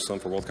everybody in Jerusalem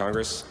for World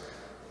Congress,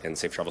 and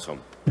safe travels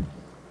home.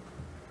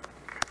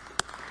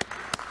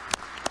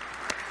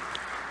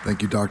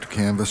 Thank you, Dr.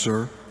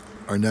 Canvasser.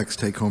 Our next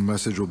take-home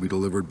message will be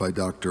delivered by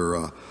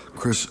Dr.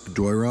 Chris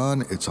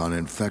Doiron. It's on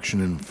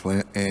infection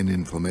and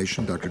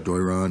inflammation. Dr.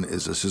 Doiron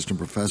is assistant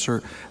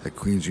professor at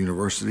Queen's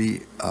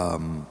University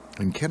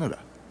in Canada.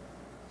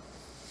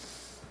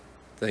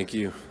 Thank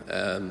you.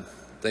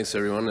 Thanks,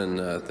 everyone,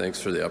 and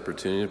thanks for the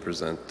opportunity to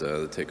present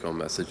the take-home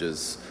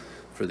messages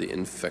for the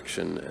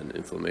infection and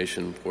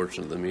inflammation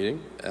portion of the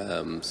meeting.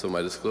 So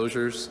my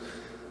disclosures,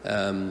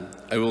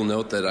 I will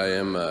note that I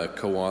am a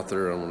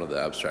co-author on one of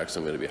the abstracts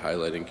I'm going to be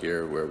highlighting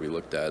here, where we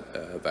looked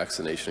at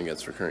vaccination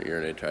against recurrent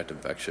urinary tract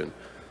infection.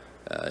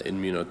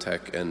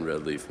 Immunotech and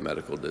Red Leaf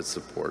Medical did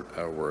support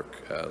our work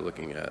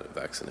looking at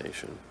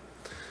vaccination.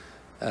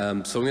 So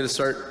I'm going to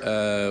start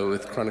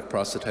with chronic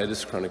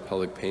prostatitis, chronic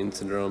pelvic pain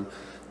syndrome.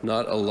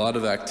 Not a lot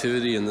of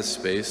activity in this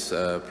space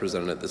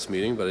presented at this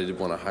meeting, but I did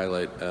want to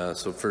highlight,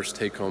 so first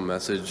take-home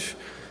message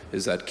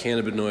is that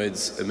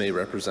cannabinoids may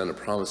represent a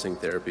promising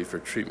therapy for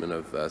treatment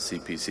of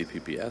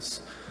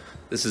CP-CPPS.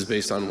 This is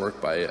based on work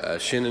by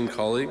Shin and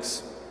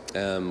colleagues,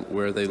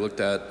 where they looked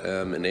at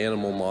an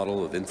animal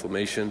model of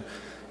inflammation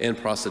and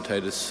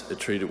prostatitis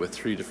treated with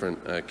 3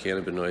 different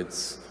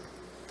cannabinoids.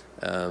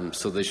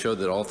 So they showed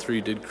that all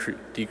 3 did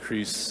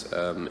decrease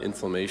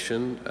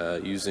inflammation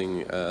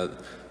using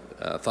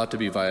thought to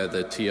be via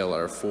the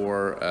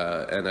TLR4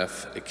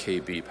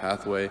 NF-kB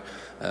pathway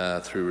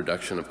through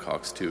reduction of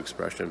COX-2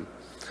 expression.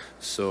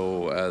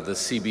 So the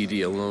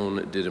CBD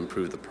alone did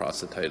improve the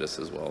prostatitis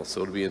as well.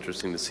 So it'll be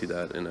interesting to see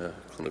that in a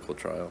clinical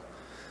trial.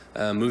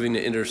 Moving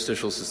to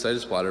interstitial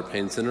cystitis bladder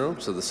pain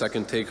syndrome. So the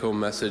second take-home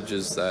message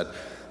is that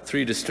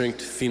 3 distinct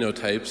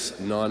phenotypes,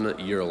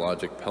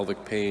 non-urologic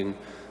pelvic pain,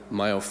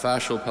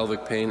 myofascial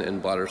pelvic pain,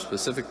 and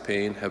bladder-specific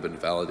pain have been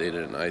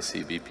validated in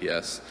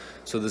ICBPS.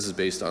 So this is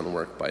based on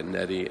work by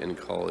Nettie and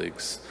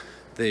colleagues.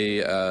 They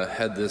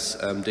had this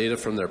data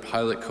from their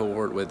pilot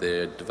cohort where they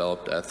had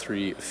developed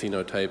 3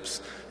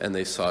 phenotypes, and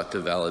they sought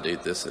to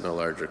validate this in a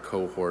larger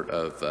cohort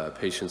of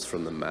patients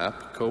from the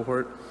MAP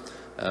cohort.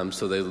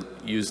 So they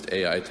used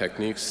AI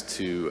techniques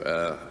to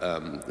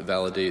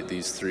validate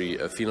these 3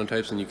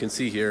 phenotypes, and you can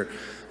see here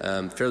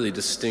fairly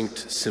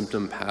distinct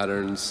symptom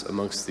patterns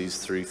amongst these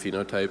 3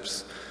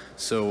 phenotypes.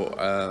 So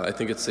I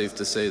think it's safe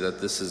to say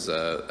that this is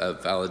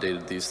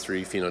validated these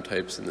 3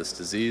 phenotypes in this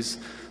disease.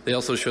 They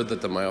also showed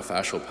that the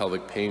myofascial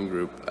pelvic pain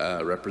group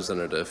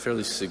represented a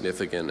fairly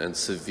significant and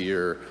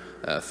severe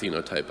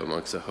phenotype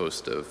amongst a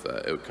host of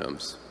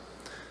outcomes.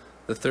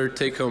 The third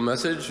take-home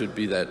message would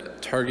be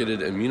that targeted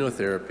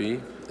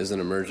immunotherapy is an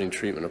emerging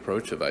treatment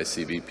approach of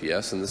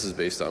ICBPS, and this is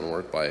based on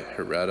work by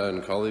Hirata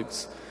and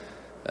colleagues.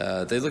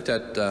 They looked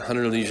at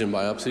 100 lesion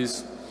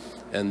biopsies,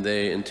 and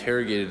they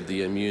interrogated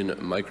the immune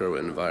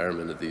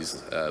microenvironment of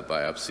these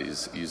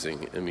biopsies using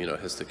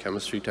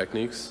immunohistochemistry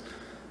techniques.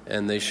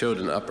 And they showed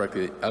an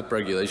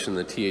upregulation in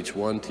the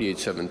Th1,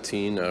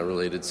 Th17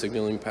 related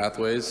signaling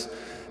pathways,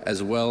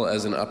 as well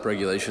as an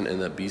upregulation in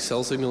the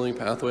B-cell signaling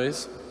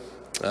pathways.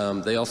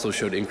 They also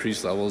showed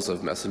increased levels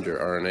of messenger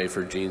RNA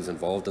for genes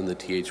involved in the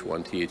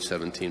Th1,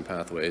 Th17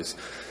 pathways.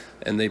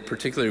 And they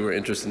particularly were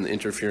interested in the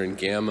interferon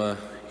gamma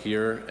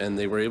here, and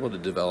they were able to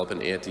develop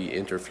an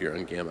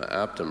anti-interferon gamma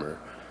aptamer.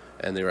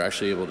 And they were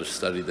actually able to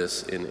study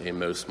this in a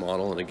mouse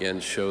model, and again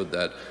showed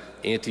that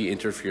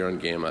anti-interferon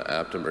gamma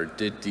aptamer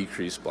did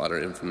decrease bladder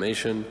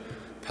inflammation,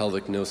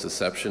 pelvic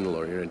nociception,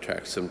 lower urinary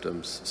tract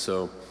symptoms.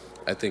 So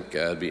I think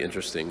it'd be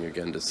interesting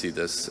again to see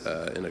this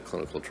in a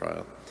clinical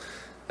trial.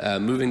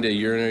 Moving to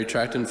urinary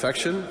tract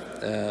infection,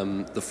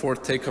 the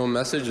fourth take-home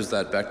message is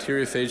that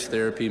bacteriophage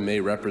therapy may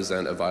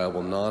represent a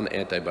viable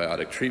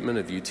non-antibiotic treatment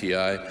of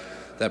UTI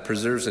that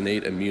preserves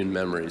innate immune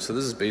memory. So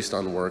this is based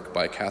on work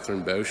by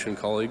Catherine Bausch and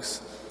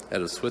colleagues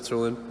out of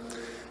Switzerland,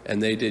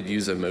 and they did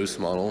use a mouse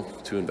model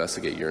to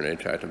investigate urinary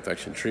tract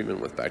infection treatment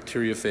with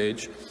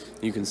bacteriophage.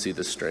 You can see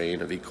the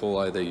strain of E.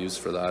 coli they used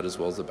for that, as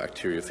well as the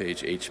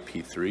bacteriophage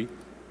HP3.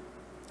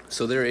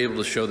 So they were able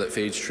to show that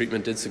phage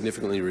treatment did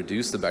significantly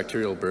reduce the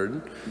bacterial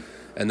burden,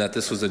 and that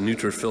this was a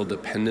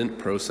neutrophil-dependent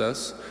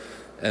process.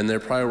 And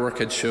their prior work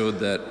had showed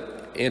that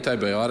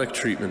antibiotic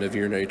treatment of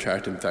urinary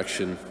tract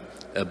infection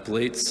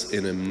ablates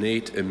an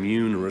innate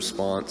immune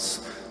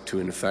response to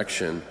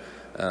infection.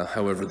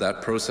 However,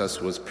 that process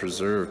was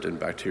preserved in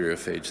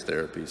bacteriophage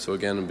therapy. So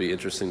again, it'll be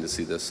interesting to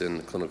see this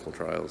in clinical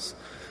trials.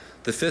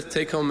 The fifth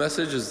take-home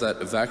message is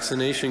that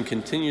vaccination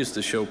continues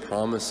to show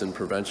promise in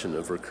prevention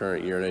of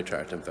recurrent urinary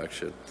tract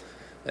infection.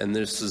 And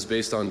this is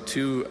based on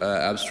 2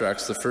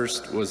 abstracts. The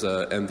first was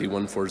a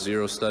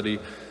MV140 study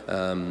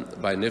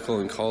by Nickel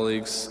and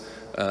colleagues.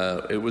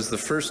 It was the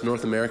first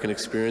North American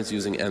experience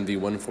using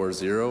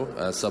MV140,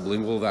 a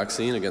sublingual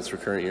vaccine against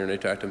recurrent urinary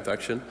tract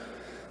infection.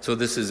 So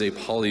this is a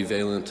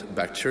polyvalent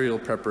bacterial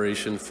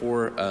preparation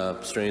for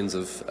strains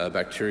of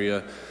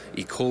bacteria,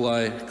 E.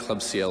 coli,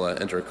 Klebsiella,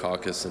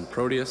 Enterococcus, and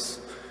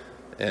Proteus.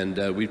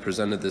 And we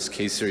presented this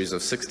case series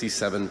of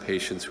 67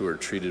 patients who were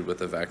treated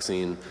with a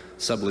vaccine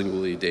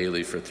sublingually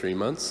daily for 3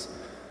 months.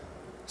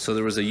 So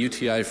there was a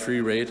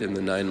UTI-free rate in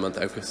the 9-month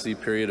efficacy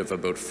period of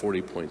about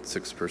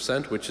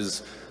 40.6%, which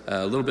is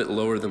a little bit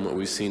lower than what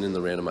we've seen in the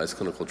randomized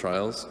clinical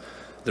trials.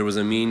 There was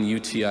a mean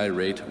UTI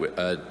rate,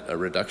 a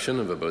reduction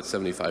of about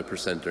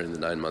 75% during the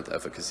 9-month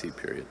efficacy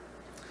period.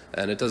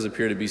 And it does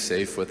appear to be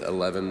safe with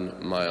 11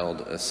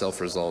 mild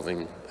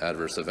self-resolving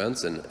adverse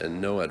events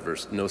and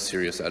no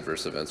serious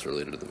adverse events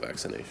related to the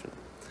vaccination.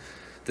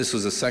 This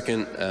was a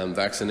second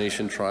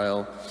vaccination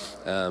trial,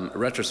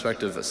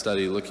 retrospective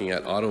study looking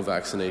at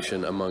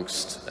auto-vaccination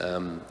amongst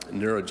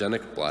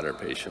neurogenic bladder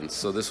patients.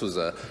 So this was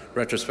a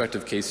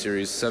retrospective case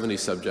series, 70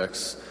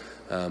 subjects,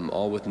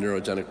 all with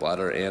neurogenic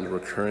bladder and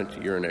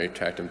recurrent urinary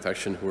tract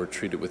infection who were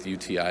treated with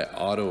UTI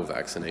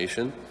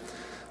auto-vaccination.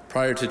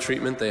 Prior to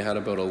treatment, they had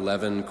about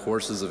 11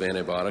 courses of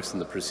antibiotics in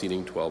the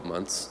preceding 12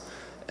 months.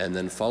 And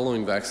then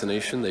following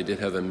vaccination, they did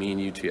have a mean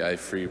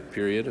UTI-free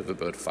period of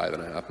about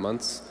 5.5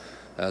 months.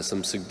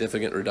 Some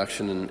significant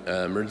reduction in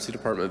emergency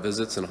department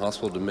visits and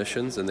hospital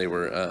admissions, and they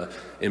were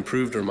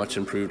improved or much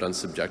improved on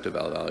subjective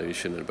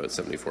evaluation at about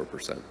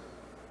 74%.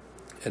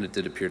 And it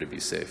did appear to be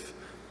safe.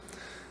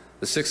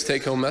 The sixth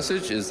take-home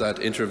message is that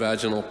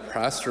intravaginal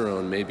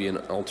progesterone may be an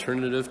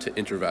alternative to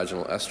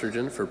intravaginal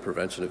estrogen for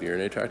prevention of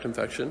urinary tract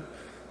infection.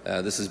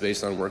 This is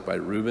based on work by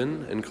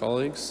Rubin and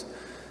colleagues.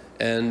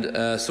 And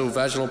so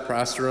vaginal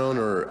progesterone,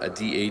 or a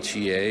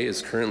DHEA,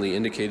 is currently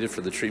indicated for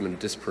the treatment of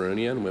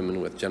dyspareunia in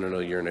women with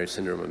genital urinary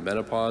syndrome and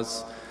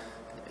menopause.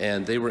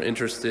 And they were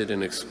interested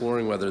in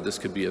exploring whether this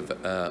could be an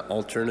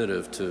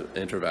alternative to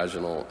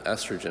intravaginal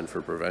estrogen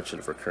for prevention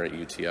of recurrent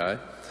UTI.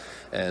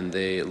 And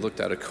they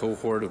looked at a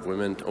cohort of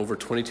women, over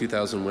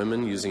 22,000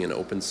 women, using an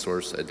open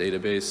source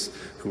database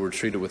who were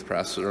treated with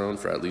progesterone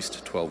for at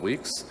least 12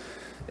 weeks.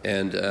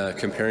 And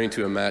comparing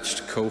to a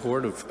matched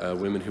cohort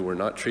of women who were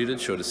not treated,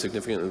 showed a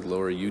significantly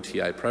lower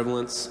UTI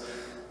prevalence.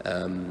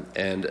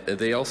 And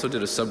they also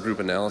did a subgroup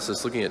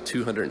analysis looking at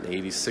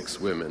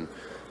 286 women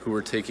who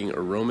were taking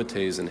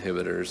aromatase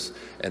inhibitors,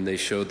 and they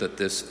showed that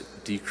this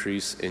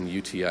decrease in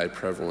UTI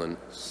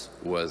prevalence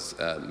was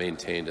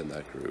maintained in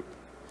that group.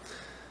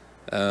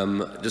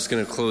 Just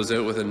going to close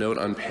out with a note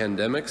on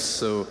pandemics.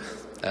 So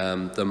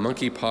the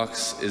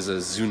monkeypox is a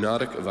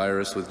zoonotic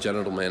virus with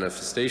genital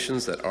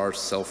manifestations that are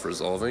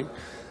self-resolving.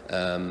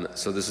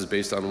 So this is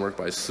based on work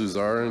by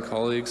Sluzar and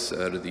colleagues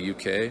out of the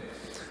UK.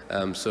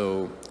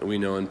 So we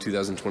know in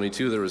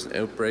 2022 there was an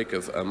outbreak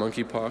of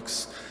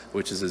monkeypox,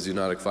 which is a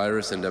zoonotic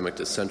virus endemic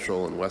to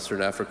Central and Western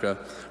Africa,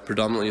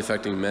 predominantly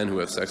affecting men who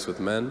have sex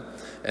with men.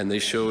 And they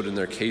showed in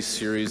their case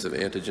series of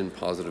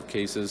antigen-positive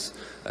cases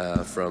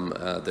from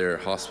their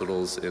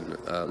hospitals in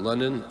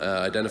London,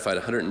 identified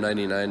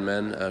 199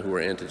 men who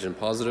were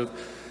antigen-positive,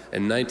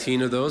 and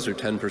 19 of those, or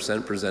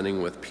 10%,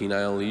 presenting with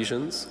penile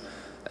lesions.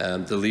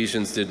 The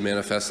lesions did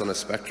manifest on a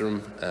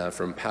spectrum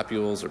from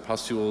papules or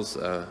pustules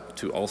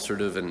to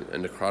ulcerative and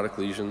necrotic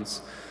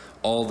lesions.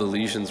 All the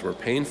lesions were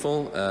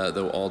painful,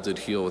 though all did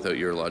heal without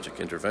urologic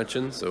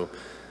intervention. So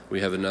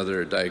we have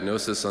another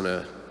diagnosis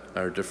on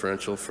our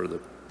differential for the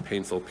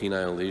painful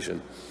penile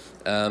lesion.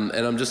 And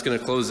I'm just going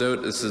to close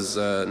out. This is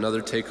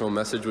another take-home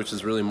message, which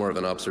is really more of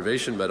an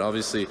observation, but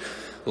obviously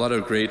a lot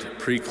of great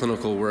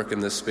preclinical work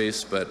in this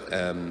space, but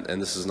and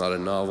this is not a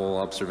novel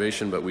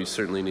observation, but we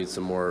certainly need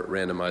some more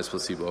randomized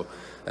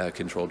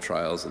placebo-controlled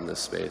trials in this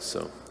space.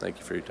 So thank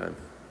you for your time.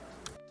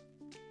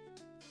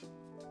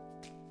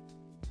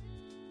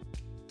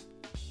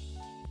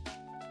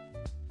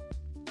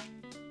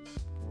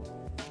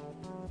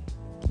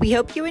 We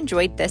hope you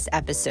enjoyed this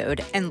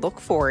episode and look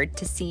forward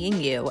to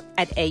seeing you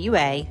at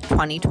AUA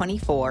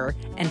 2024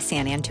 in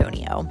San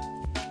Antonio.